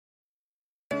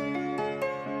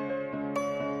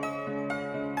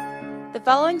The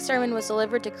following sermon was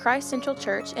delivered to Christ Central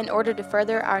Church in order to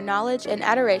further our knowledge and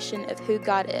adoration of who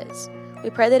God is. We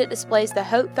pray that it displays the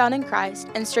hope found in Christ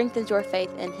and strengthens your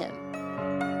faith in Him.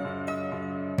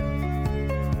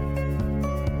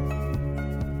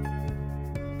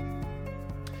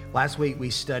 Last week we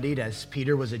studied as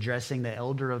Peter was addressing the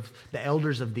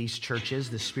elders of these churches,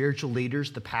 the spiritual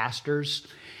leaders, the pastors,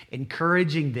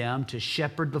 encouraging them to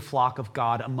shepherd the flock of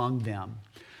God among them.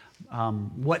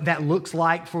 What that looks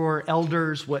like for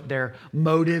elders, what their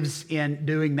motives in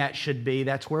doing that should be.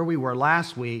 That's where we were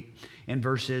last week in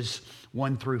verses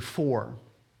 1 through 4.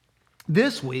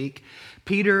 This week,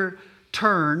 Peter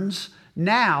turns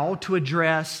now to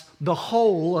address the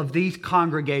whole of these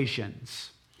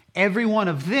congregations, every one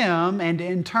of them, and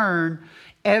in turn,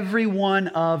 every one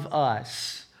of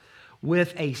us,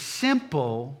 with a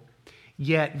simple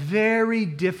yet very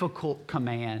difficult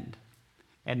command,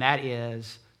 and that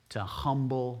is to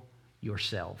humble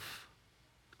yourself.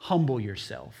 Humble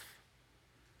yourself.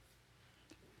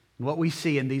 What we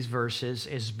see in these verses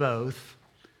is both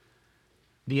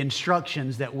the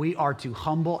instructions that we are to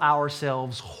humble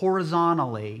ourselves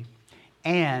horizontally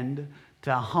and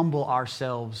to humble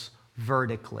ourselves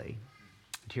vertically.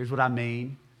 Here's what I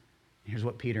mean. Here's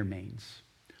what Peter means.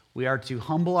 We are to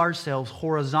humble ourselves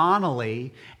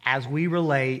horizontally as we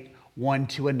relate one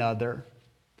to another.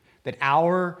 That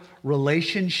our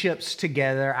relationships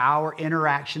together, our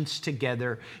interactions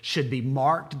together should be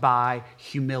marked by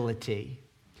humility.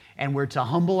 And we're to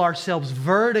humble ourselves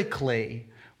vertically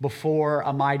before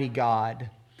a mighty God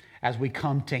as we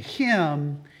come to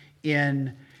Him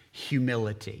in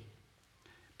humility.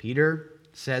 Peter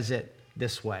says it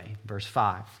this way, verse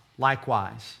 5.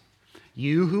 Likewise,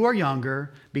 you who are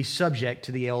younger, be subject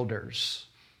to the elders.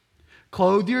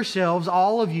 Clothe yourselves,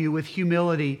 all of you, with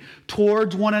humility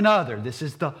towards one another. This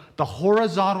is the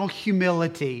horizontal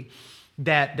humility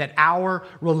that our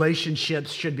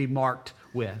relationships should be marked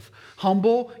with.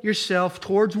 Humble yourself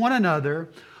towards one another,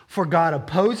 for God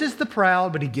opposes the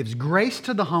proud, but He gives grace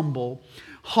to the humble.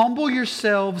 Humble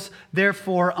yourselves,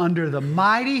 therefore, under the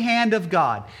mighty hand of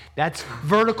God. That's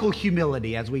vertical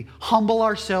humility as we humble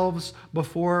ourselves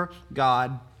before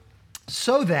God,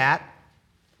 so that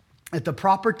at the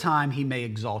proper time, He may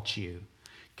exalt you,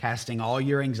 casting all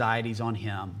your anxieties on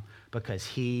Him because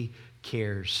He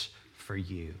cares for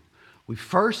you. We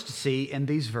first see in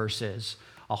these verses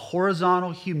a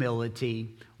horizontal humility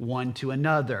one to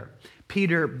another.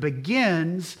 Peter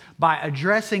begins by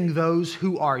addressing those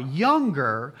who are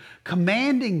younger,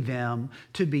 commanding them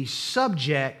to be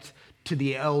subject to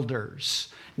the elders.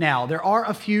 Now, there are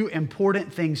a few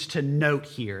important things to note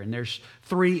here, and there's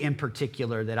three in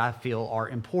particular that I feel are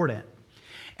important.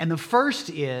 And the first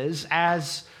is,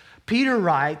 as Peter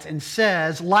writes and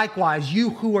says, likewise,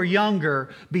 you who are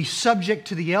younger, be subject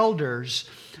to the elders,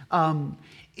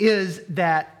 is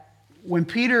that when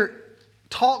Peter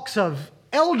talks of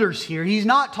elders here, he's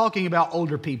not talking about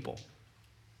older people.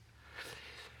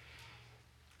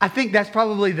 I think that's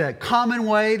probably the common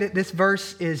way that this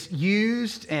verse is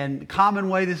used and common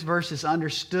way this verse is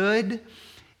understood.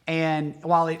 And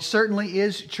while it certainly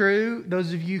is true,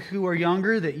 those of you who are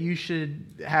younger, that you should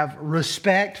have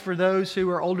respect for those who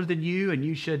are older than you, and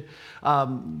you should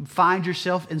find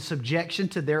yourself in subjection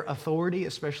to their authority,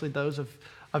 especially those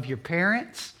of your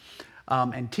parents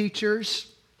and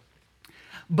teachers.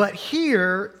 But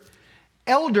here,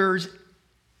 elders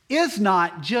is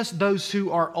not just those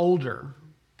who are older.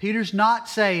 Peter's not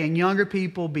saying younger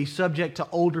people be subject to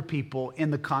older people in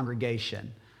the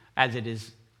congregation, as it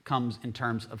comes in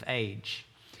terms of age.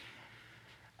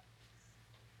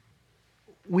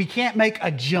 We can't make a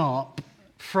jump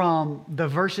from the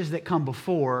verses that come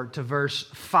before to verse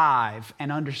 5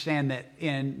 and understand that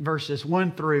in verses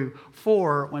 1 through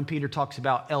 4, when Peter talks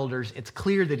about elders, it's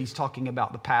clear that he's talking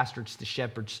about the pastors, the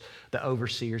shepherds, the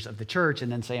overseers of the church,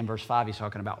 and then say in verse 5 he's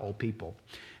talking about old people.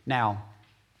 Now,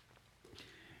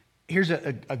 here's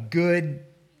a good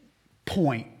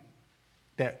point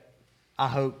that I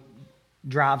hope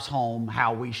drives home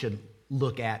how we should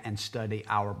look at and study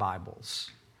our Bibles.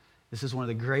 This is one of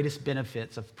the greatest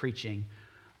benefits of preaching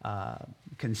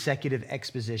consecutive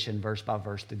exposition verse by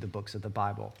verse through the books of the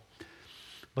Bible.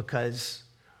 Because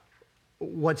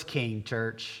what's king,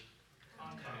 church?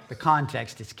 Context. The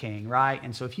context is king, right?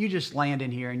 And so if you just land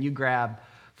in here and you grab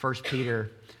 1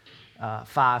 Peter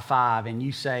 5:5 and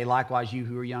you say, likewise, you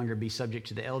who are younger, be subject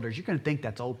to the elders, you're going to think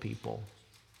that's old people.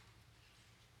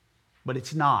 But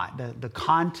it's not. The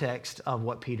context of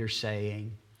what Peter's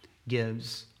saying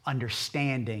gives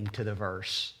understanding to the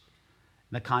verse.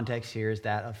 The context here is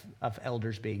that of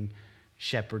elders being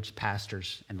shepherds,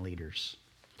 pastors, and leaders.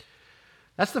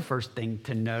 That's the first thing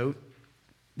to note.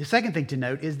 The second thing to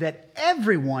note is that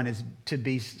everyone is to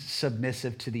be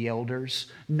submissive to the elders,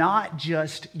 not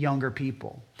just younger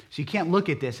people. So you can't look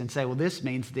at this and say, well, this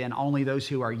means then only those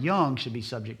who are young should be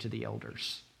subject to the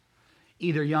elders.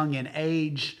 Either young in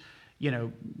age,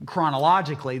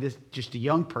 chronologically, this just a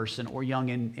young person, or young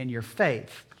in your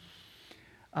faith.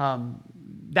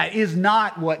 That is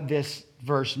not what this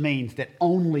verse means, that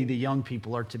only the young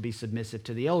people are to be submissive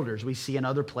to the elders. We see in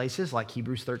other places like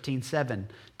Hebrews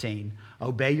 13:17,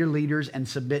 obey your leaders and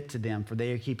submit to them, for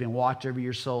they are keeping watch over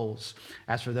your souls.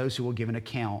 As for those who will give an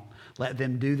account, let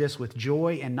them do this with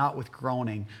joy and not with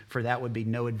groaning, for that would be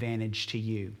no advantage to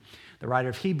you. The writer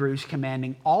of Hebrews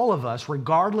commanding all of us,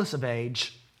 regardless of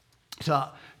age,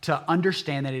 to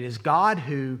understand that it is God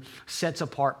who sets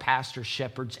apart pastors,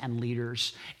 shepherds, and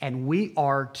leaders, and we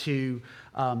are to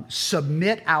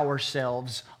submit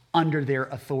ourselves under their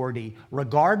authority,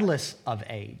 regardless of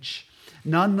age.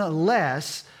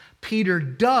 Nonetheless, Peter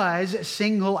does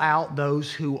single out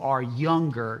those who are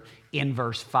younger in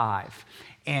verse 5.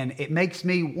 And it makes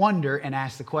me wonder and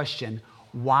ask the question,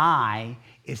 why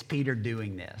is Peter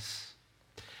doing this?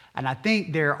 And I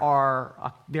think there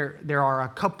are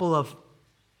a couple of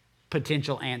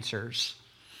potential answers.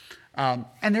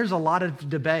 And there's a lot of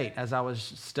debate as I was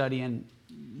studying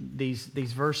these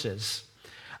verses.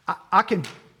 I can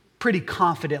pretty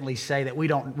confidently say that we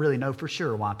don't really know for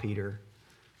sure why Peter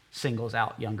singles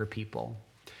out younger people.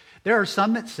 There are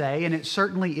some that say, and it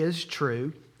certainly is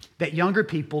true, that younger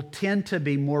people tend to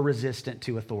be more resistant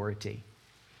to authority.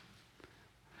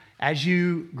 As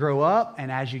you grow up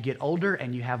and as you get older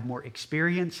and you have more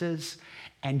experiences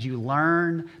and you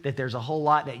learn that there's a whole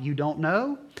lot that you don't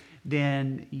know,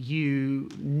 then you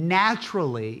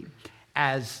naturally,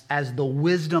 as the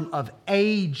wisdom of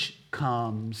age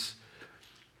comes,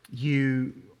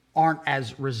 you aren't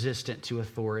as resistant to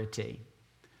authority.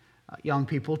 Young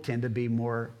people tend to be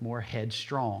more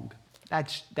headstrong.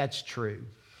 That's true.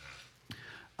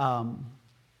 And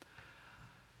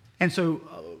so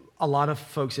a lot of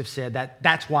folks have said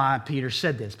that's why Peter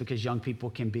said this, because young people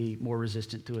can be more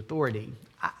resistant to authority.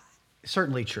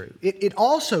 Certainly true. It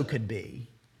also could be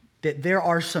that there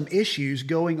are some issues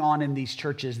going on in these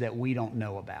churches that we don't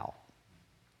know about.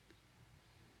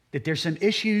 That there's some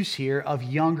issues here of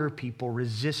younger people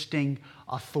resisting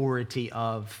authority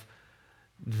of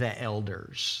the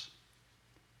elders.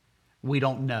 We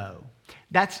don't know.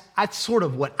 That's sort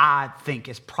of what I think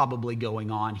is probably going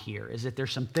on here, is that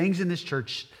there's some things in this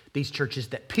church, these churches,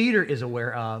 that Peter is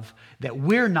aware of that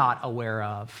we're not aware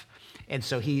of. And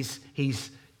so he's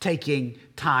taking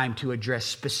time to address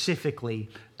specifically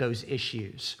those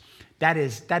issues. That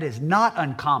is not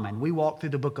uncommon. We walked through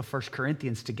the book of 1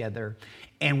 Corinthians together,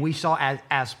 and we saw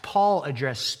as Paul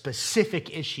addressed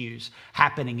specific issues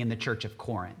happening in the church of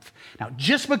Corinth. Now,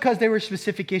 just because there were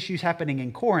specific issues happening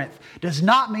in Corinth does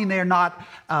not mean they're not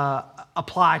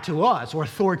apply to us or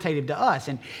authoritative to us.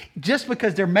 And just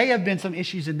because there may have been some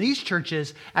issues in these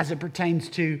churches as it pertains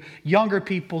to younger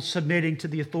people submitting to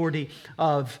the authority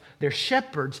of their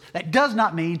shepherds, that does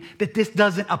not mean that this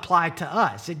doesn't apply to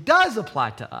us. It does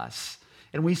apply to us.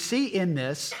 And we see in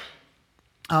this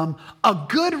a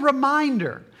good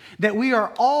reminder that we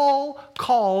are all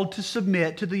called to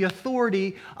submit to the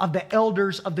authority of the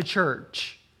elders of the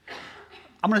church.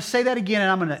 I'm going to say that again, and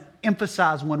I'm going to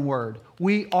emphasize one word.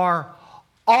 We are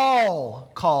all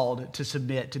called to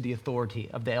submit to the authority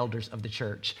of the elders of the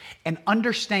church. And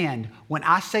understand, when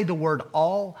I say the word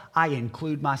all, I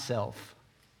include myself.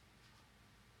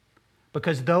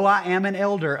 Because though I am an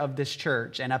elder of this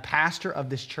church and a pastor of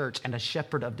this church and a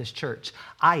shepherd of this church,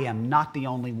 I am not the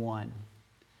only one.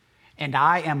 And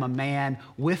I am a man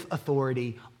with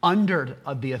authority under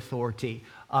the authority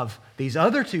of these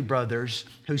other two brothers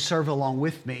who serve along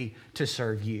with me to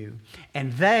serve you.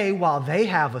 And they, while they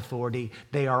have authority,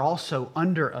 they are also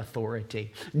under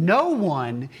authority. No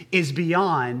one is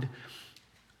beyond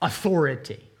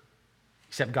authority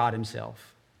except God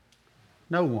himself.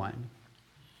 No one.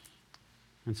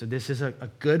 And so this is a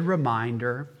good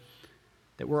reminder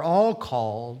that we're all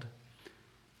called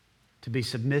to be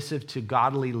submissive to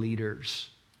godly leaders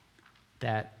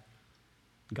that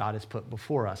God has put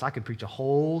before us. I could preach a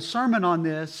whole sermon on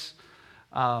this,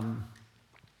 and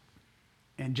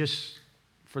just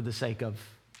for the sake of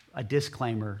a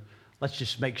disclaimer, let's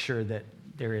just make sure that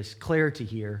there is clarity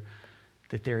here,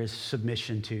 that there is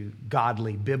submission to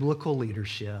godly biblical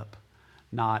leadership,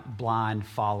 not blind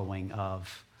following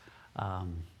of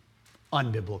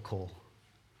unbiblical,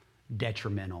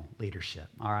 detrimental leadership,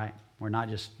 all right? We're not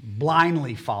just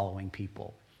blindly following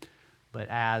people, but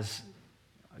as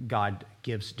God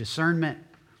gives discernment,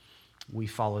 we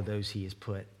follow those he has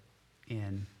put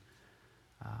in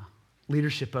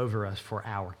leadership over us for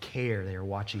our care. They are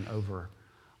watching over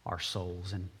our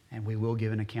souls, and we will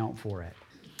give an account for it.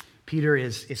 Peter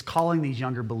is calling these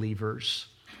younger believers,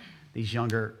 these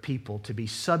younger people, to be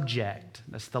subject.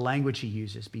 That's the language he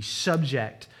uses. Be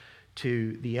subject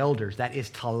to the elders. That is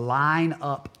to line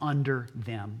up under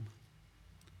them.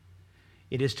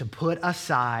 It is to put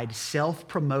aside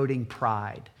self-promoting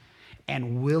pride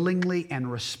and willingly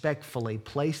and respectfully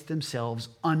place themselves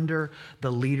under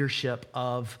the leadership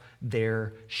of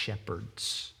their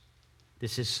shepherds.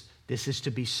 This is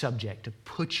to be subject, to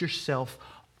put yourself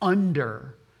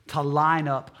under, to line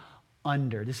up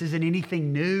under. This isn't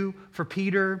anything new for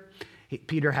Peter.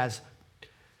 Peter has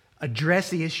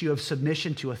addressed the issue of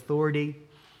submission to authority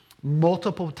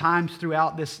multiple times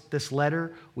throughout this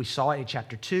letter. We saw it in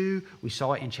chapter 2. We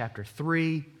saw it in chapter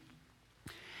 3.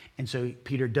 And so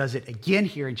Peter does it again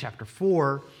here in chapter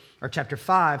 4 or chapter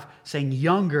 5, saying,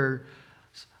 younger,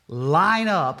 line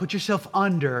up, put yourself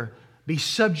under, be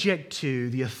subject to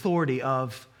the authority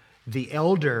of the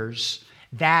elders.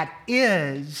 That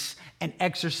is an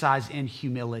exercise in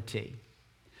humility.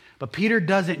 But Peter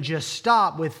doesn't just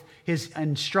stop with his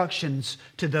instructions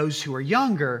to those who are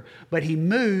younger, but he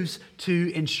moves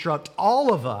to instruct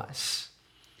all of us.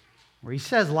 Where he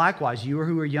says, likewise, you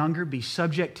who are younger, be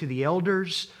subject to the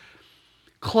elders.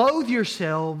 Clothe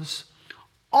yourselves,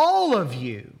 all of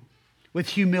you, with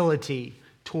humility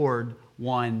toward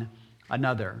one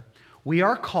another. We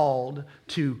are called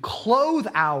to clothe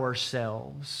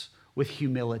ourselves with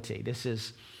humility. This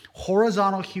is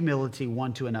horizontal humility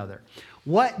one to another.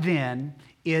 What then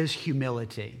is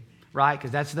humility? Right?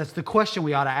 Because that's the question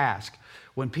we ought to ask.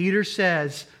 When Peter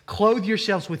says, clothe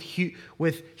yourselves with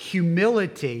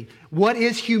humility, what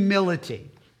is humility?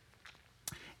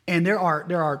 And there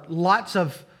are lots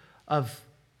of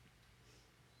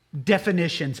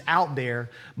definitions out there,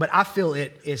 but I feel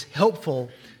it is helpful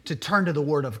to turn to the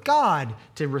Word of God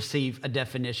to receive a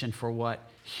definition for what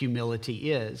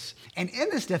humility is. And in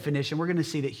this definition, we're going to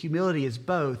see that humility is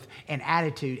both an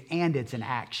attitude and it's an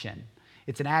action.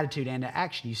 It's an attitude and an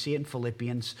action. You see it in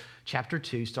Philippians chapter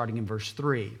 2, starting in verse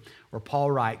 3, where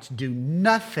Paul writes, do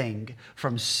nothing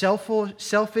from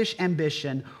selfish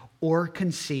ambition or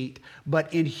conceit,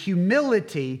 but in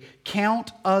humility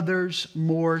count others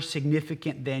more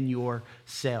significant than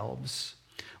yourselves.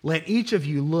 Let each of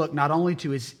you look not only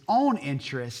to his own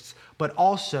interests, but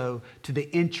also to the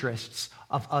interests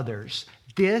of others.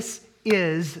 This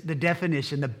is the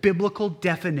definition, the biblical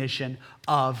definition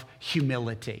of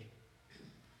humility.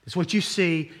 It's what you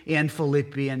see in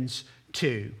Philippians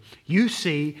 2. You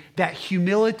see that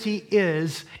humility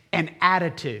is an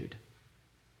attitude.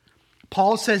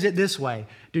 Paul says it this way,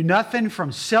 do nothing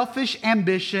from selfish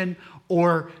ambition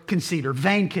or conceit or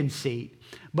vain conceit,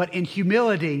 but in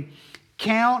humility,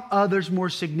 count others more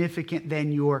significant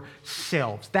than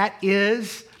yourselves. That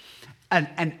is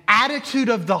an attitude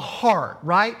of the heart,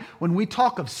 right? When we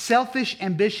talk of selfish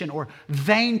ambition or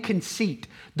vain conceit,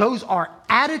 those are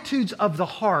attitudes of the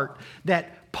heart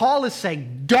that Paul is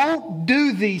saying, don't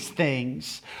do these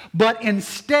things, but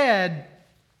instead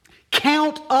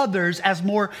count others as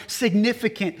more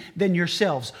significant than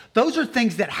yourselves. Those are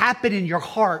things that happen in your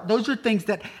heart. Those are things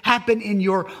that happen in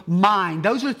your mind.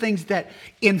 Those are things that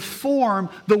inform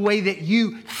the way that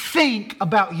you think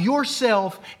about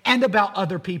yourself and about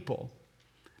other people.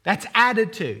 That's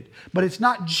attitude. But it's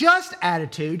not just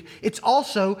attitude, it's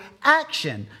also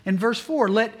action. In verse 4,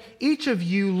 let each of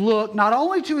you look not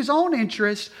only to his own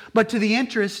interests, but to the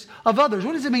interests of others.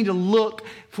 What does it mean to look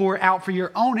out for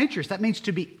your own interest? That means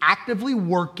to be actively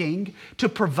working to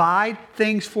provide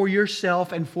things for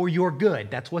yourself and for your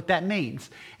good. That's what that means.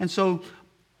 And so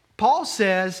Paul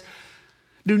says,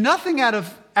 do nothing out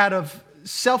of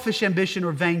selfish ambition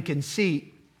or vain conceit,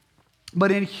 but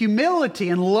in humility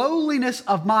and lowliness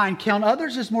of mind, count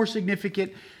others as more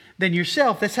significant than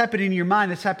yourself. That's happening in your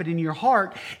mind. That's happening in your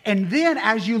heart. And then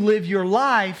as you live your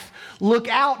life, look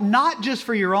out not just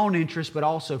for your own interests, but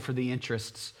also for the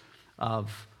interests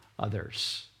of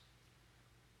others.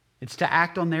 It's to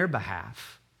act on their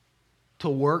behalf, to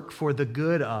work for the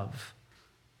good of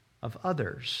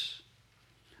others.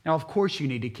 Now, of course, you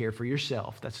need to care for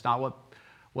yourself. That's not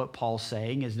what Paul's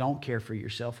saying is don't care for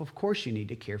yourself. Of course you need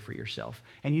to care for yourself.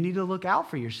 And you need to look out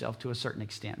for yourself to a certain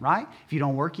extent, right? If you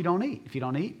don't work, you don't eat. If you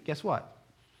don't eat, guess what?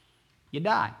 You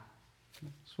die.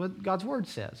 That's what God's word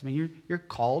says. I mean, you're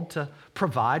called to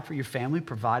provide for your family,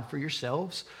 provide for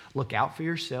yourselves, look out for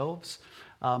yourselves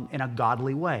in a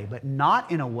godly way, but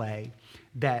not in a way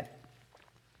that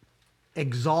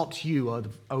exalts you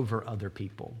over other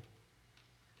people,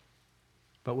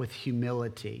 but with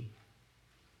humility,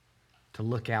 to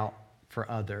look out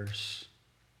for others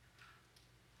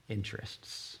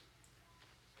interests.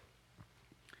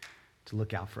 To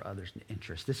look out for others'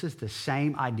 interests. This is the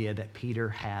same idea that Peter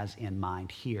has in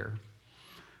mind here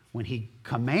when he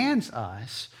commands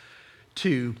us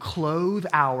to clothe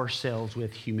ourselves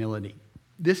with humility.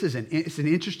 It's an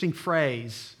interesting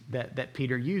phrase that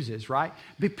Peter uses, right?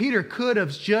 But Peter could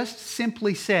have just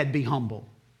simply said, be humble,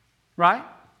 right?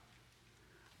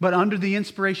 But under the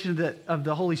inspiration of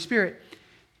the Holy Spirit,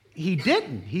 he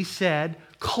didn't. He said,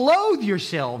 clothe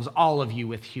yourselves, all of you,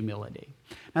 with humility.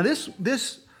 Now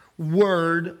this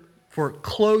word for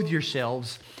clothe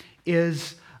yourselves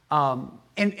is an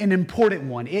important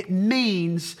one. It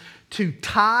means to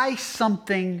tie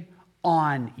something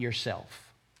on yourself.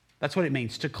 That's what it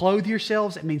means. To clothe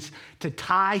yourselves, it means to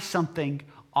tie something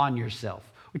on yourself,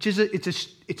 which is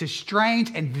it's a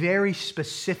strange and very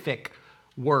specific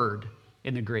word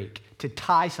in the Greek, to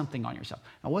tie something on yourself.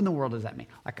 Now, what in the world does that mean?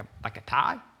 Like a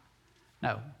tie?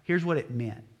 No, here's what it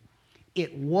meant.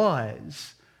 It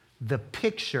was the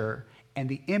picture and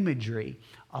the imagery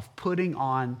of putting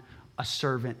on a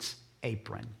servant's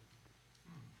apron.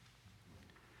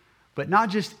 But not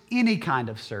just any kind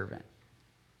of servant.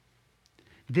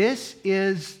 This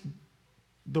is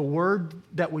the word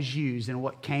that was used and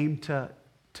what came to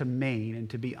mean and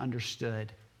to be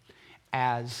understood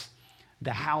as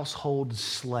the household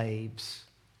slave's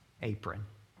apron.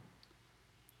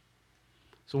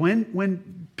 So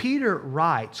when Peter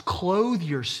writes, clothe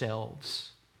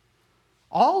yourselves,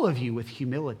 all of you, with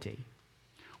humility,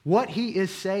 what he is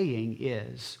saying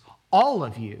is, all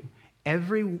of you,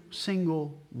 every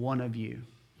single one of you,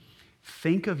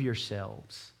 think of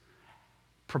yourselves,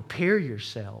 prepare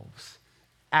yourselves,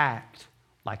 act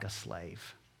like a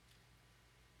slave.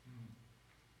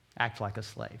 Act like a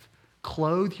slave.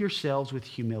 Clothe yourselves with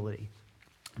humility.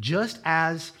 Just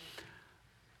as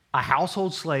a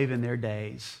household slave in their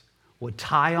days would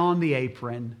tie on the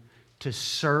apron to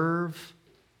serve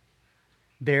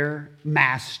their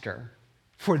master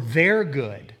for their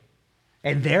good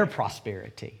and their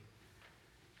prosperity,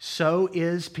 so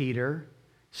is Peter,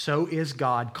 so is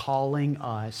God calling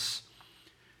us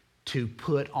to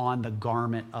put on the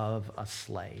garment of a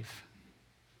slave,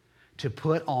 to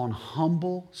put on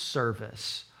humble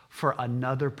service for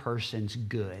another person's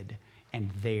good and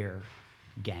their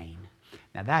gain.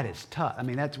 Now that is tough. I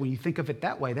mean, that's when you think of it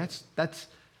that way, that's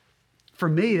for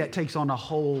me, that takes on a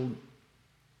whole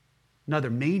another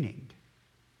meaning.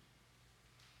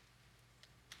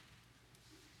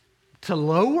 To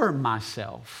lower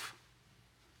myself,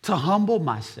 to humble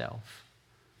myself,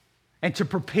 and to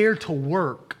prepare to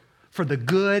work for the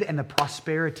good and the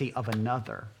prosperity of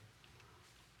another.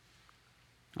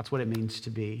 That's what it means to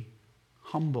be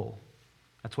humble.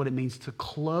 That's what it means to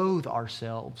clothe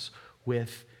ourselves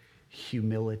with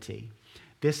humility.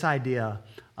 This idea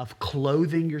of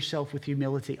clothing yourself with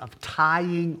humility, of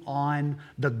tying on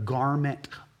the garment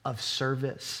of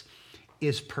service,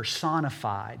 is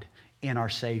personified in our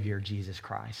Savior, Jesus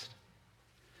Christ.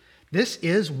 This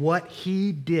is what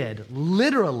he did,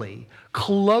 literally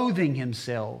clothing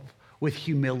himself with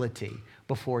humility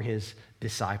before his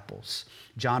disciples.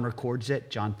 John records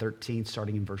it, John 13,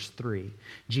 starting in verse 3.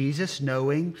 Jesus,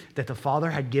 knowing that the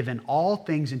Father had given all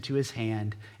things into his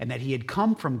hand and that he had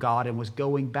come from God and was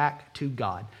going back to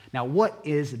God. Now, what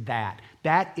is that?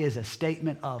 That is a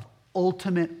statement of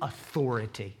ultimate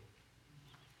authority.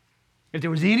 If there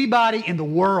was anybody in the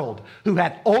world who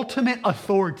had ultimate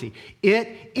authority,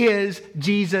 it is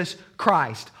Jesus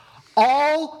Christ.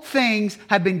 All things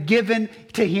have been given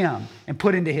to him and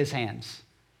put into his hands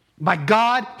by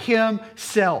God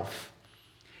himself.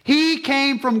 He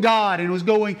came from God and was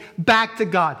going back to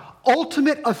God.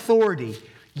 Ultimate authority.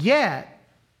 Yet,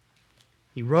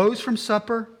 he rose from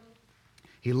supper,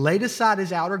 he laid aside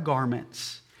his outer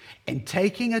garments, and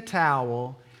taking a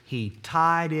towel, he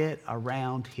tied it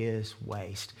around his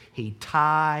waist. He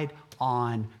tied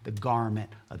on the garment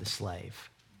of the slave.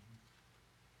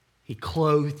 He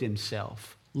clothed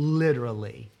himself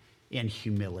literally in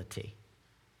humility.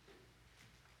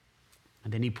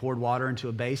 And then he poured water into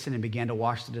a basin and began to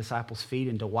wash the disciples' feet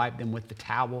and to wipe them with the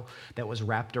towel that was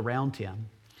wrapped around him.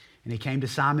 And he came to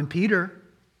Simon Peter,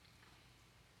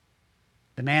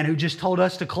 the man who just told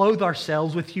us to clothe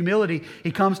ourselves with humility.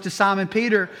 He comes to Simon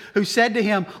Peter, who said to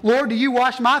him, "Lord, do you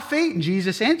wash my feet?" And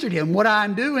Jesus answered him, "What I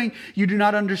am doing you do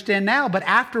not understand now, but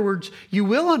afterwards you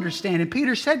will understand." And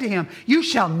Peter said to him, "You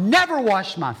shall never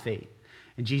wash my feet."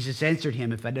 And Jesus answered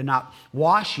him, "If I did not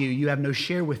wash you, you have no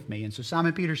share with me." And so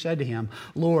Simon Peter said to him,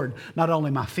 "Lord, not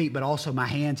only my feet, but also my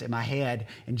hands and my head."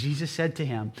 And Jesus said to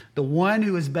him, "The one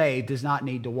who is bathed does not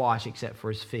need to wash except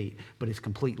for his feet, but is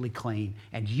completely clean.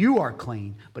 And you are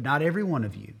clean, but not every one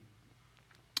of you.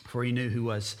 for he knew who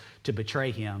was to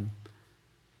betray him.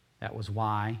 That was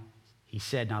why he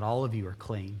said, not all of you are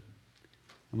clean.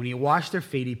 And when he washed their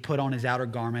feet, he put on his outer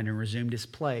garment and resumed his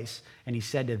place. And he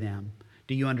said to them,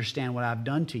 do you understand what I've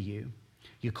done to you?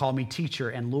 You call me teacher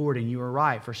and Lord, and you are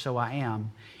right, for so I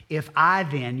am. If I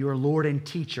then, your Lord and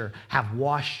teacher, have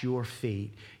washed your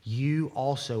feet, you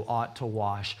also ought to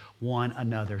wash one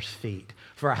another's feet.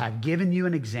 For I have given you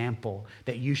an example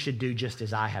that you should do just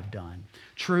as I have done.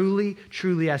 Truly,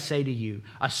 truly, I say to you,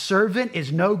 a servant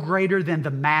is no greater than the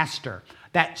master.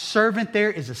 That servant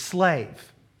there is a slave.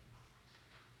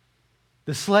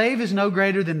 The slave is no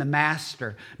greater than the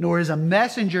master, nor is a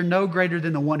messenger no greater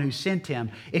than the one who sent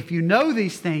him. If you know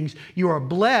these things, you are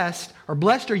blessed, or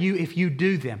blessed are you if you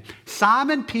do them.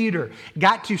 Simon Peter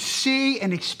got to see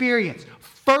and experience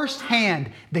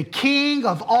firsthand the King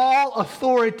of all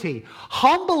authority,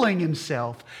 humbling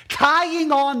himself,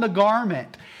 tying on the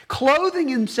garment, clothing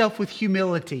himself with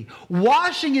humility,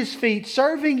 washing his feet,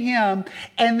 serving him,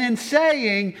 and then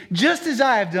saying, just as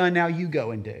I have done, now you go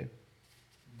and do.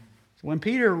 When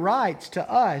Peter writes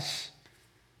to us,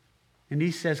 and he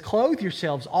says, clothe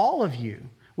yourselves, all of you,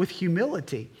 with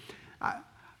humility.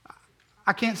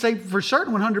 I can't say for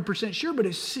certain 100% sure, but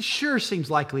it sure seems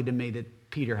likely to me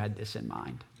that Peter had this in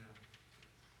mind.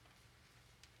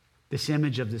 This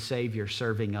image of the Savior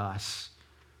serving us,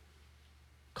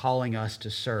 calling us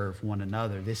to serve one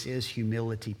another. This is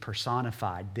humility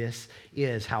personified. This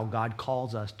is how God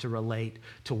calls us to relate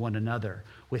to one another,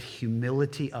 with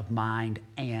humility of mind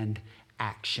and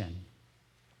action.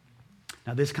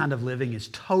 Now, this kind of living is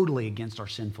totally against our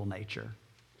sinful nature.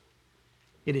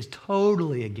 It is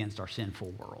totally against our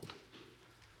sinful world.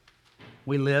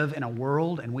 We live in a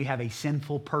world and we have a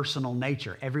sinful personal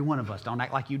nature. Every one of us, don't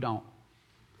act like you don't,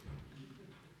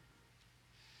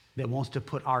 that wants to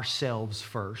put ourselves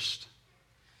first.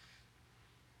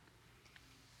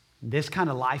 This kind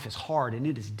of life is hard and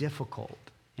it is difficult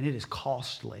and it is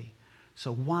costly.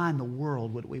 So why in the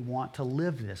world would we want to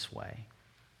live this way?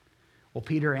 Well,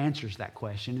 Peter answers that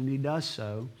question, and he does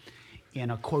so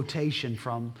in a quotation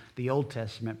from the Old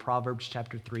Testament, Proverbs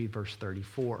chapter 3, verse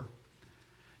 34.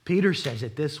 Peter says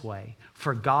it this way,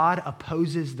 for God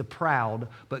opposes the proud,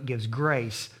 but gives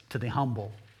grace to the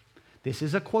humble. This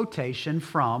is a quotation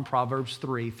from Proverbs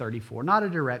 3:34. Not a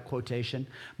direct quotation,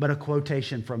 but a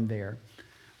quotation from there.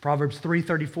 Proverbs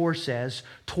 3:34 says,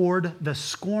 toward the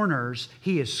scorners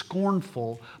he is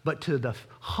scornful, but to the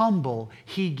humble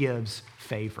he gives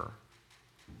favor.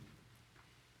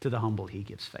 To the humble he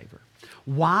gives favor.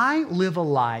 Why live a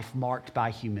life marked by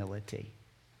humility?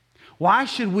 Why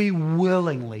should we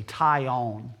willingly tie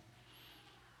on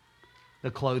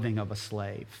the clothing of a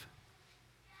slave?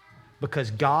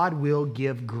 Because God will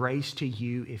give grace to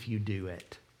you if you do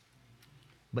it,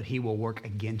 but he will work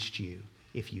against you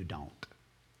if you don't.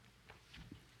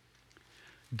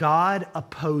 God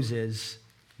opposes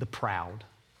the proud.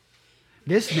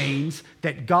 This means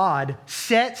that God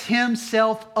sets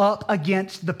himself up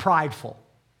against the prideful.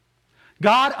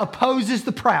 God opposes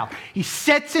the proud. He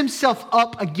sets himself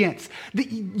up against.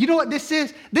 You know what this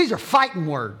is? These are fighting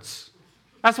words.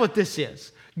 That's what this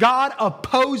is. God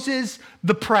opposes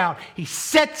the proud. He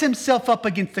sets himself up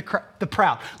against the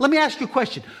proud. Let me ask you a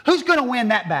question. Who's going to win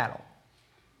that battle?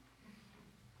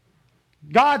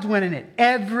 God's winning it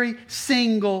every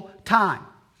single time.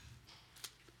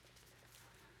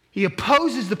 He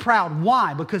opposes the proud.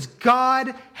 Why? Because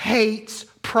God hates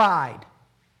pride.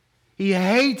 He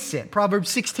hates it. Proverbs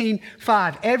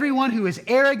 16:5. Everyone who is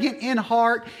arrogant in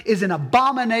heart is an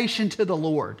abomination to the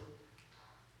Lord.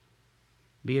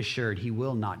 Be assured he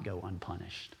will not go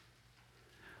unpunished.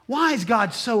 Why is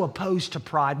God so opposed to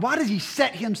pride? Why does he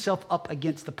set himself up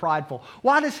against the prideful?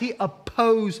 Why does he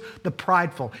oppose the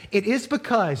prideful? It is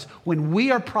because when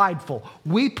we are prideful,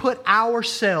 we put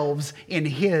ourselves in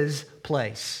his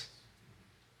place.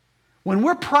 When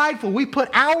we're prideful, we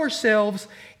put ourselves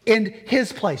in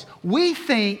his place. We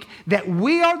think that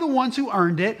we are the ones who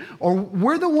earned it, or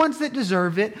we're the ones that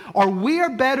deserve it, or we are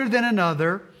better than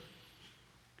another.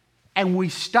 And we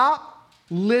stop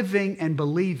living and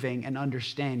believing and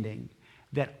understanding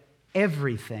that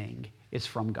everything is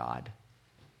from God.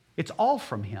 It's all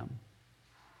from him.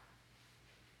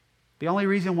 The only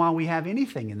reason why we have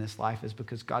anything in this life is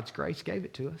because God's grace gave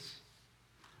it to us.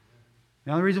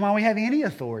 The only reason why we have any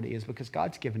authority is because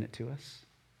God's given it to us.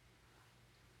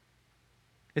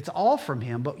 It's all from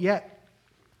him, but yet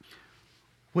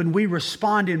when we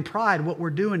respond in pride, what we're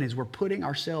doing is we're putting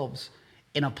ourselves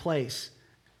in a place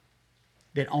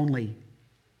that only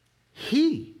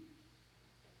he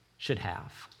should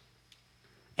have.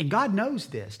 And God knows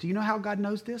this. Do you know how God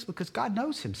knows this? Because God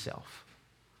knows himself.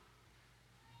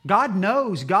 God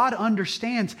knows, God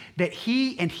understands that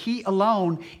He and He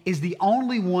alone is the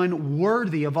only one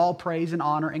worthy of all praise and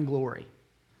honor and glory.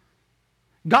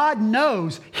 God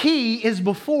knows He is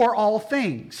before all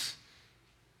things.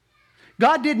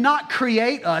 God did not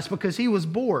create us because He was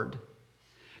bored.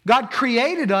 God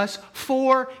created us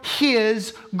for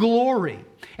His glory.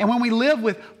 And when we live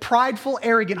with prideful,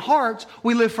 arrogant hearts,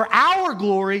 we live for our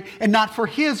glory and not for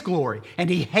His glory. And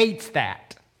He hates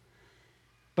that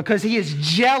because He is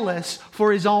jealous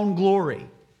for His own glory.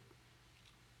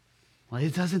 Well,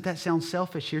 doesn't that sound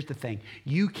selfish? Here's the thing.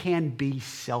 You can be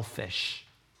selfish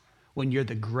when you're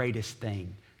the greatest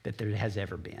thing that there has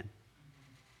ever been.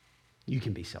 You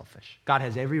can be selfish. God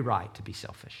has every right to be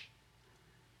selfish.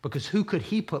 Because who could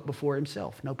He put before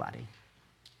Himself? Nobody.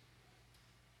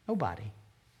 Nobody.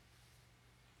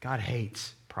 God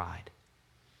hates pride.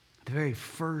 The very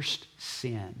first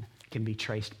sin can be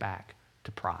traced back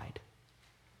to pride.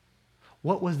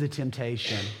 What was the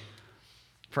temptation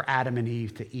for Adam and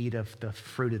Eve to eat of the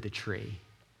fruit of the tree?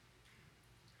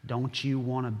 Don't you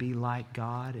want to be like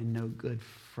God and know good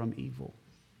from evil?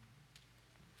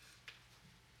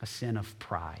 A sin of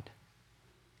pride.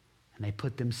 And they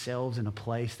put themselves in a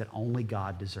place that only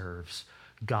God deserves.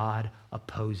 God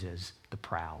opposes the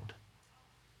proud,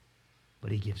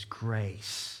 but He gives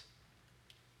grace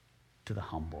to the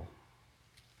humble.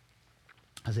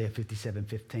 Isaiah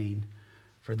 57:15.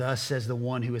 For thus says the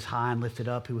one who is high and lifted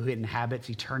up, who inhabits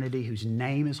eternity, whose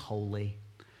name is holy.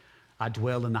 I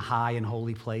dwell in the high and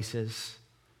holy places,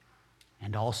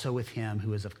 and also with Him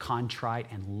who is of contrite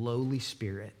and lowly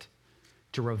spirit,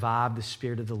 to revive the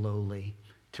spirit of the lowly,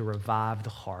 to revive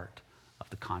the heart of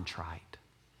the contrite.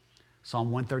 Psalm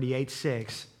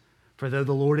 138:6. For though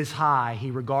the Lord is high,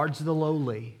 He regards the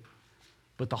lowly,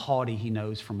 but the haughty He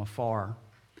knows from afar.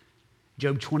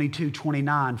 Job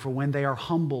 22:29. For when they are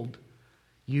humbled,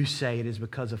 you say it is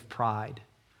because of pride,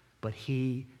 but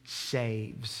He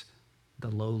saves the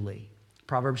lowly.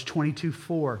 Proverbs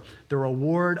 22:4. The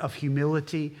reward of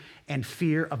humility and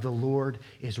fear of the Lord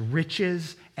is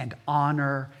riches and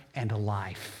honor and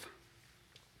life.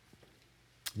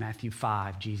 Matthew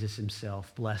 5, Jesus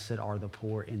Himself, blessed are the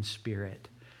poor in spirit.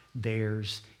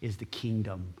 Theirs is the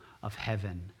kingdom of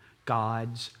heaven.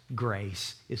 God's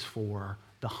grace is for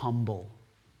the humble.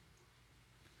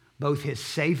 Both His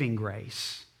saving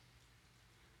grace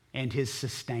and His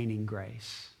sustaining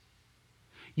grace.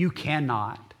 You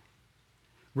cannot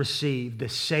receive the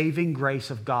saving grace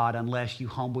of God unless you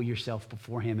humble yourself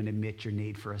before Him and admit your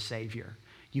need for a Savior.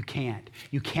 You can't.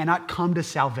 You cannot come to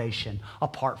salvation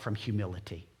apart from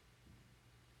humility.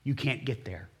 You can't get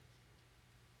there.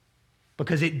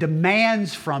 Because it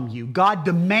demands from you, God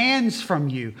demands from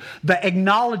you the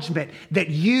acknowledgement that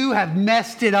you have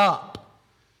messed it up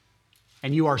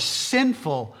and you are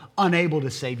sinful, unable to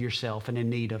save yourself and in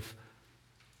need of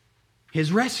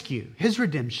His rescue, His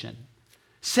redemption.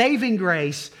 Saving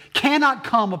grace cannot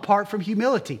come apart from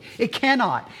humility. It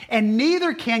cannot. And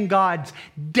neither can God's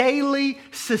daily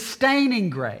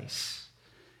sustaining grace.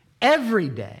 Every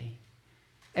day,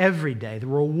 the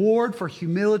reward for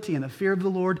humility and the fear of the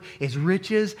Lord is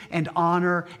riches and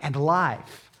honor and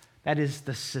life. That is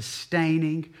the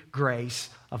sustaining grace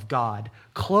of God.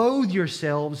 Clothe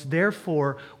yourselves,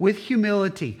 therefore, with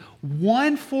humility,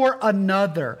 one for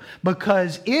another,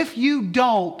 because if you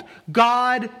don't,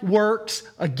 God works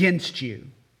against you.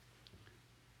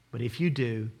 But if you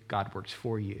do, God works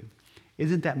for you.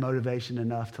 Isn't that motivation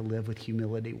enough to live with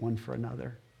humility one for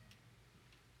another?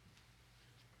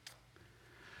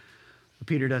 But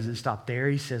Peter doesn't stop there.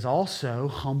 He says, also,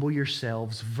 humble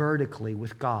yourselves vertically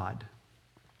with God.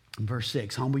 Verse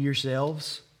 6, humble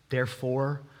yourselves,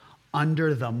 therefore,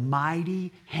 under the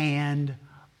mighty hand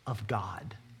of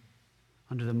God.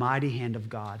 Under the mighty hand of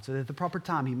God, so that at the proper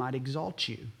time He might exalt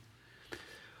you.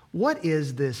 What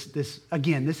is this?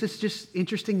 Again, this is just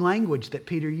interesting language that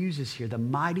Peter uses here, the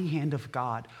mighty hand of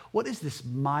God. What is this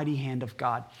mighty hand of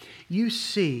God? You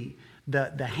see the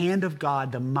hand of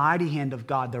God, the mighty hand of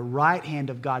God, the right hand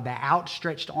of God, the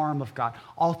outstretched arm of God,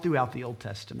 all throughout the Old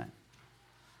Testament.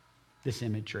 This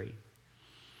imagery.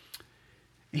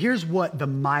 Here's what the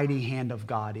mighty hand of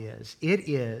God is. It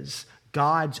is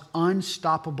God's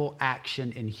unstoppable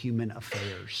action in human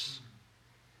affairs.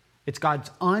 It's God's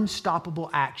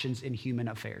unstoppable actions in human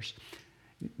affairs.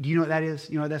 Do you know what that is?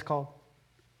 You know what that's called?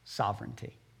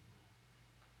 Sovereignty.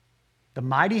 The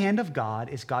mighty hand of God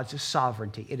is God's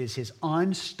sovereignty. It is His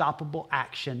unstoppable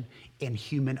action in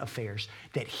human affairs.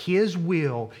 That His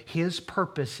will, His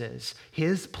purposes,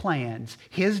 His plans,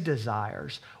 His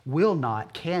desires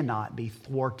cannot be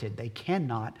thwarted. They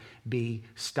cannot be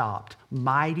stopped.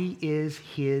 Mighty is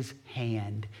His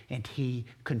hand, and He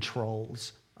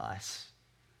controls us.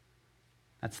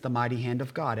 That's the mighty hand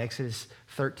of God. Exodus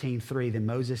 13:3. Then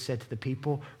Moses said to the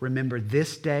people, remember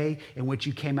this day in which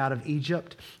you came out of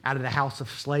Egypt, out of the house of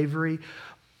slavery,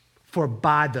 for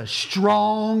by the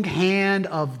strong hand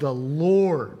of the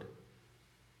Lord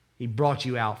he brought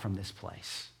you out from this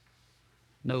place.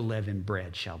 No leavened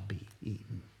bread shall be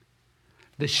eaten.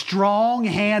 The strong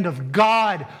hand of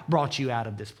God brought you out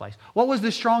of this place. What was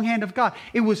the strong hand of God?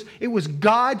 It was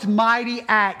God's mighty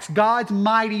acts, God's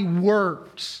mighty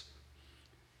works.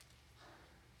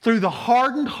 Through the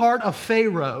hardened heart of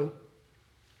Pharaoh,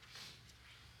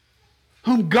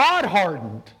 whom God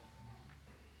hardened,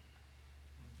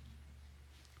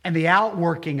 and the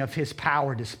outworking of his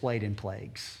power displayed in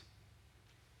plagues.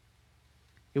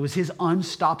 It was his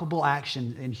unstoppable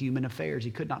action in human affairs.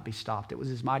 He could not be stopped. It was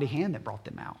his mighty hand that brought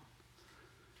them out.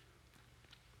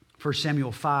 1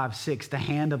 Samuel 5:6, the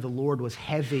hand of the Lord was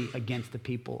heavy against the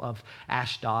people of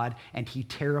Ashdod, and he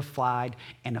terrified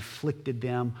and afflicted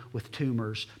them with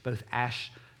tumors, both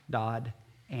Ashdod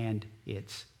and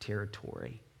its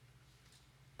territory.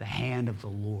 The hand of the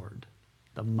Lord,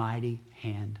 the mighty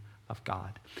hand of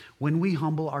God. When we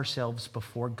humble ourselves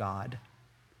before God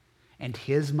and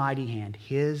his mighty hand,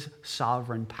 his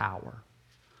sovereign power,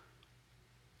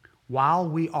 while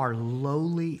we are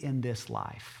lowly in this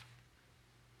life,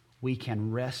 we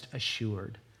can rest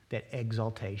assured that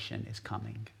exaltation is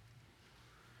coming.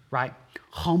 Right?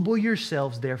 Humble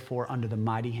yourselves, therefore, under the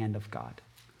mighty hand of God,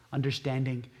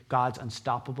 understanding God's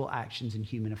unstoppable actions in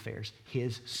human affairs,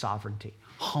 his sovereignty.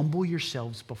 Humble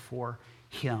yourselves before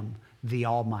him, the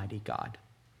Almighty God.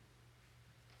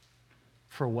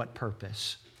 For what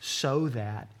purpose? So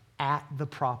that at the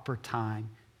proper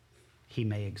time he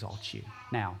may exalt you.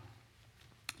 Now,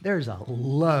 there's a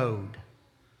load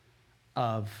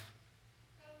of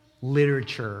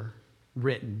literature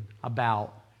written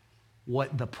about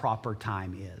what the proper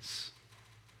time is.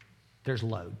 There's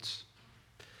loads.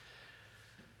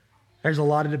 There's a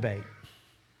lot of debate.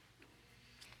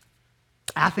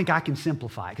 I think I can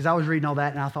simplify it because I was reading all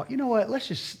that and I thought, you know what, let's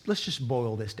just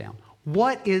boil this down.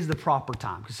 What is the proper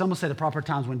time? Because someone said the proper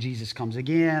time is when Jesus comes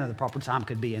again, or the proper time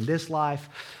could be in this life.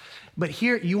 But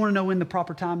here, you want to know when the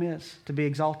proper time is to be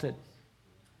exalted?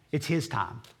 It's his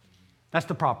time. That's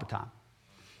the proper time.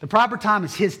 The proper time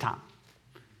is his time.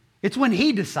 It's when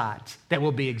he decides that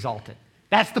we'll be exalted.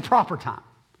 That's the proper time.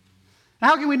 Now,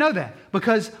 how can we know that?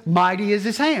 Because mighty is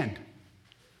his hand.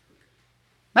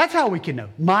 That's how we can know.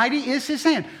 Mighty is his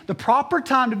hand. The proper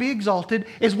time to be exalted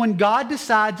is when God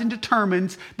decides and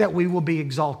determines that we will be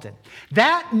exalted.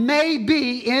 That may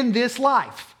be in this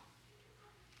life.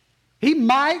 He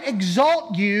might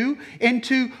exalt you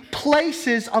into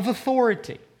places of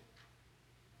authority,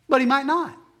 but he might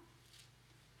not.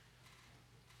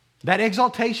 That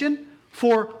exaltation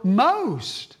for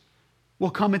most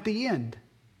will come at the end.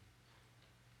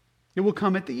 It will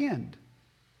come at the end.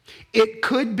 It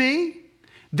could be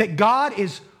that God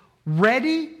is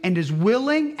ready and is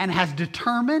willing and has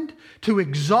determined to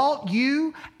exalt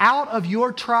you out of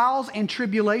your trials and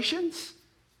tribulations.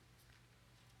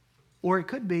 Or it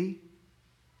could be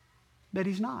that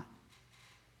he's not.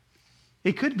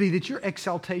 It could be that your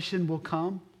exaltation will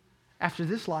come after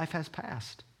this life has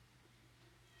passed.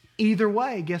 Either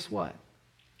way, guess what?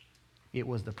 It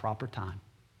was the proper time.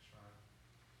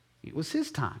 It was his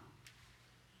time.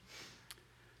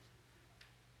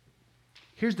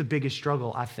 Here's the biggest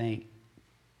struggle, I think,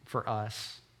 for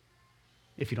us,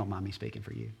 if you don't mind me speaking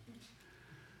for you,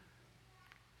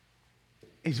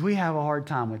 is we have a hard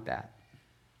time with that.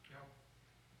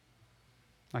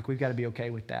 Like, we've got to be okay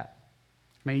with that.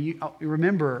 I mean, you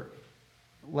remember,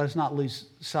 let us not lose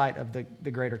sight of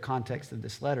the greater context of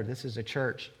this letter. This is a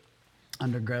church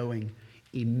undergoing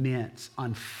immense,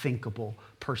 unthinkable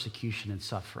persecution and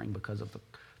suffering because of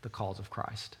the cause of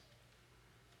Christ.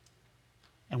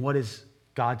 And what is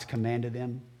God's command to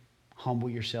them? Humble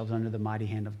yourselves under the mighty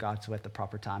hand of God so at the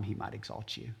proper time he might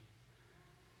exalt you.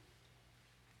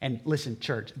 And listen,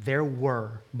 church, there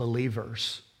were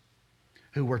believers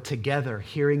who were together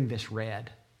hearing this read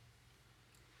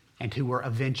and who were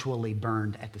eventually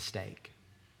burned at the stake.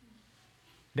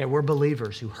 There were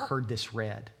believers who heard this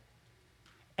read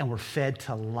and were fed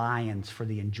to lions for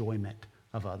the enjoyment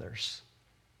of others.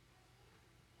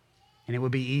 And it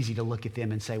would be easy to look at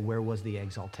them and say, where was the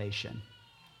exaltation?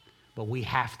 But we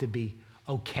have to be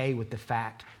okay with the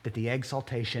fact that the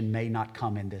exaltation may not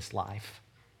come in this life,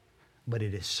 but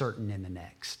it is certain in the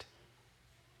next.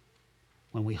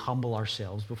 When we humble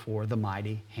ourselves before the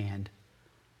mighty hand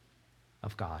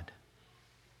of God.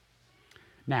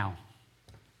 Now,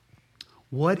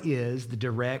 what is the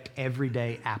direct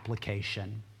everyday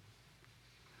application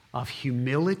of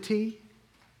humility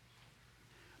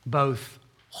both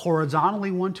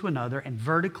horizontally one to another and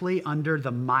vertically under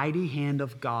the mighty hand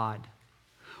of God.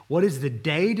 What is the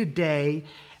day-to-day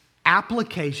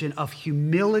application of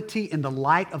humility in the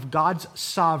light of God's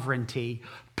sovereignty,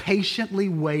 patiently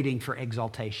waiting for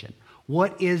exaltation?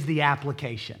 What is the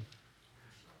application?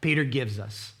 Peter gives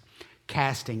us,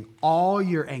 casting all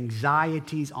your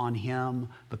anxieties on him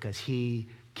because he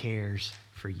cares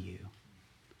for you.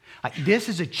 This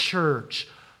is a church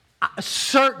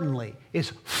certainly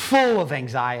is full of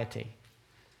anxiety.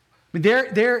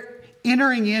 They're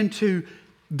entering into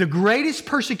the greatest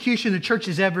persecution the church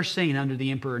has ever seen under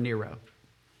the Emperor Nero.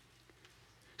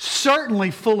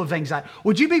 Certainly full of anxiety.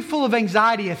 Would you be full of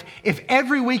anxiety if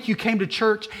every week you came to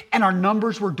church and our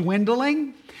numbers were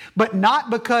dwindling, but not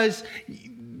because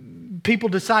people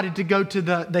decided to go to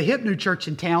the hip new church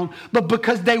in town, but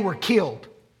because they were killed?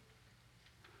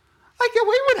 Like,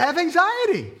 we would have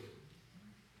anxiety.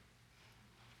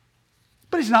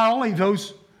 But it's not only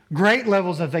those great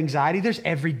levels of anxiety, there's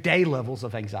everyday levels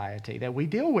of anxiety that we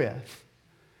deal with.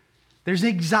 There's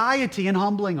anxiety in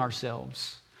humbling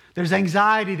ourselves. There's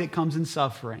anxiety that comes in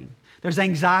suffering. There's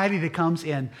anxiety that comes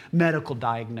in medical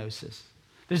diagnosis.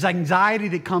 There's anxiety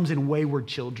that comes in wayward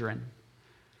children.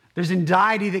 There's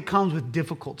anxiety that comes with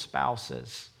difficult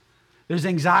spouses. There's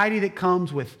anxiety that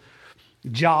comes with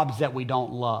jobs that we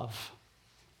don't love.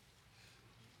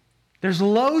 There's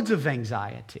loads of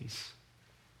anxieties.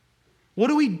 What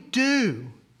do we do?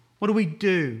 What do we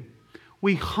do?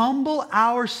 We humble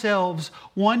ourselves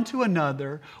one to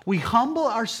another. We humble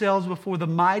ourselves before the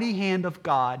mighty hand of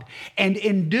God. And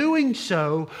in doing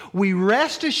so, we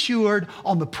rest assured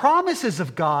on the promises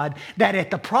of God that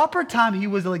at the proper time He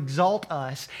will exalt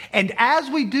us. And as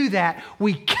we do that,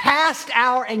 we cast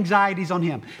our anxieties on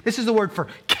Him. This is the word for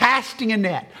casting a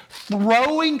net,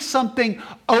 throwing something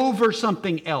over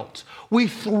something else. We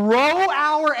throw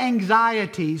our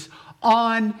anxieties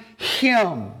on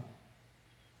Him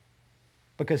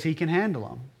because He can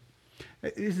handle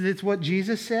them. It's what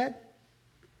Jesus said.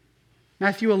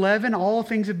 Matthew 11, all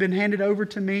things have been handed over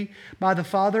to me by the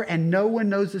Father, and no one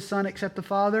knows the Son except the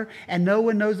Father, and no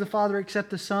one knows the Father except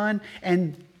the Son,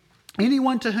 and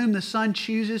anyone to whom the Son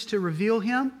chooses to reveal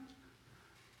Him.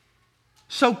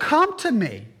 So come to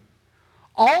me,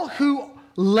 all who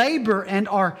labor and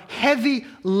are heavy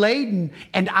laden,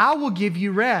 and I will give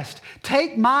you rest.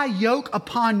 Take my yoke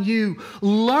upon you.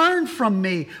 Learn from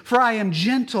me, for I am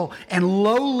gentle and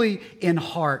lowly in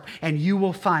heart, and you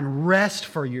will find rest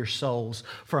for your souls.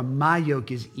 For my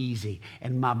yoke is easy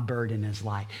and my burden is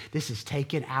light. This is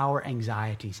taking our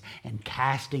anxieties and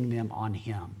casting them on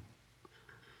Him.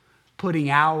 Putting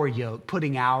our yoke,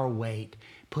 putting our weight,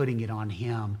 putting it on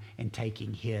Him and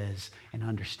taking His and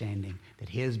understanding that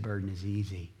His burden is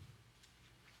easy.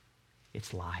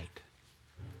 It's light.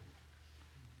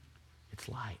 It's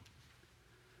light.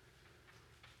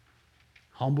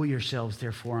 Humble yourselves,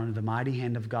 therefore, under the mighty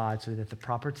hand of God, so that at the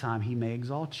proper time He may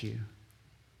exalt you.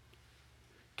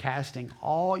 Casting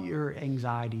all your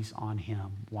anxieties on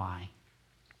Him. Why?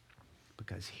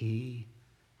 Because He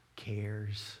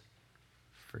cares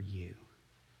for you.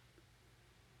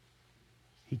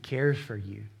 He cares for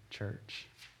you, church.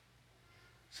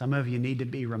 Some of you need to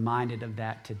be reminded of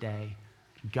that today.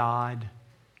 God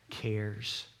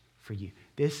cares for you.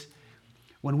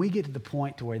 When we get to the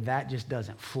point to where that just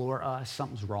doesn't floor us,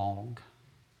 something's wrong.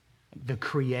 The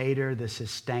Creator, the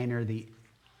Sustainer, the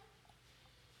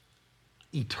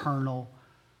eternal,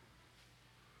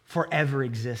 forever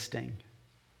existing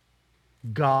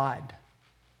God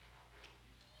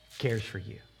cares for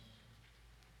you.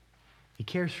 He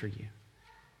cares for you.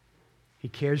 He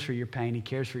cares for your pain. He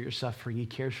cares for your suffering. He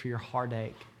cares for your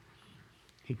heartache.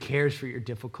 He cares for your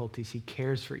difficulties. He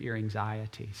cares for your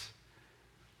anxieties.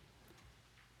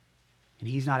 And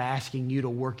He's not asking you to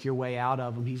work your way out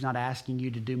of them. He's not asking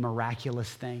you to do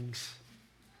miraculous things.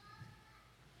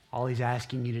 All He's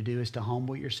asking you to do is to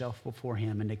humble yourself before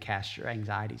Him and to cast your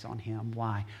anxieties on Him.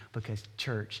 Why? Because,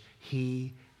 church,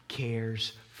 He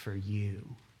cares for you.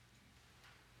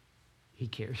 He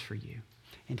cares for you.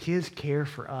 And His care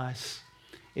for us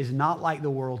is not like the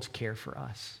world's care for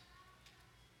us.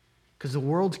 Because the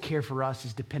world's care for us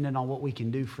is dependent on what we can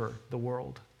do for the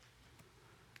world.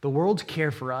 The world's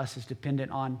care for us is dependent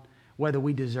on whether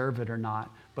we deserve it or not.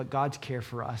 But God's care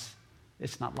for us,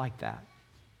 it's not like that.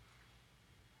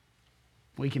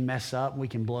 We can mess up, we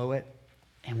can blow it,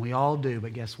 and we all do,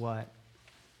 but guess what?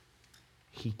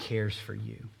 He cares for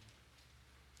you.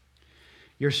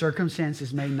 Your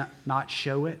circumstances may not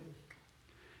show it.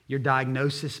 Your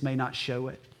diagnosis may not show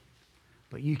it,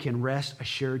 but you can rest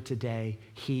assured today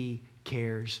He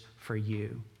cares for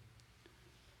you.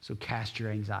 So cast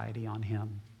your anxiety on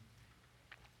Him.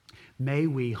 may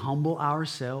we humble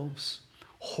ourselves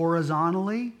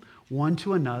horizontally one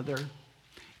to another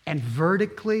and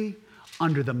vertically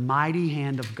under the mighty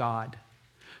hand of God,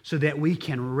 so that we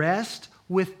can rest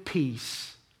with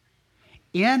peace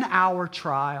in our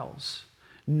trials,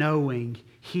 knowing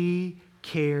He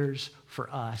cares for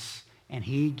us and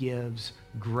He gives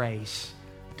grace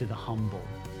to the humble.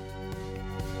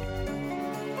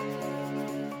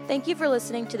 Thank you for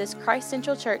listening to this Christ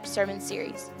Central Church sermon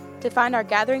series. To find our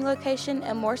gathering location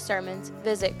and more sermons,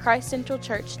 visit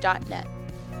christcentralchurch.net.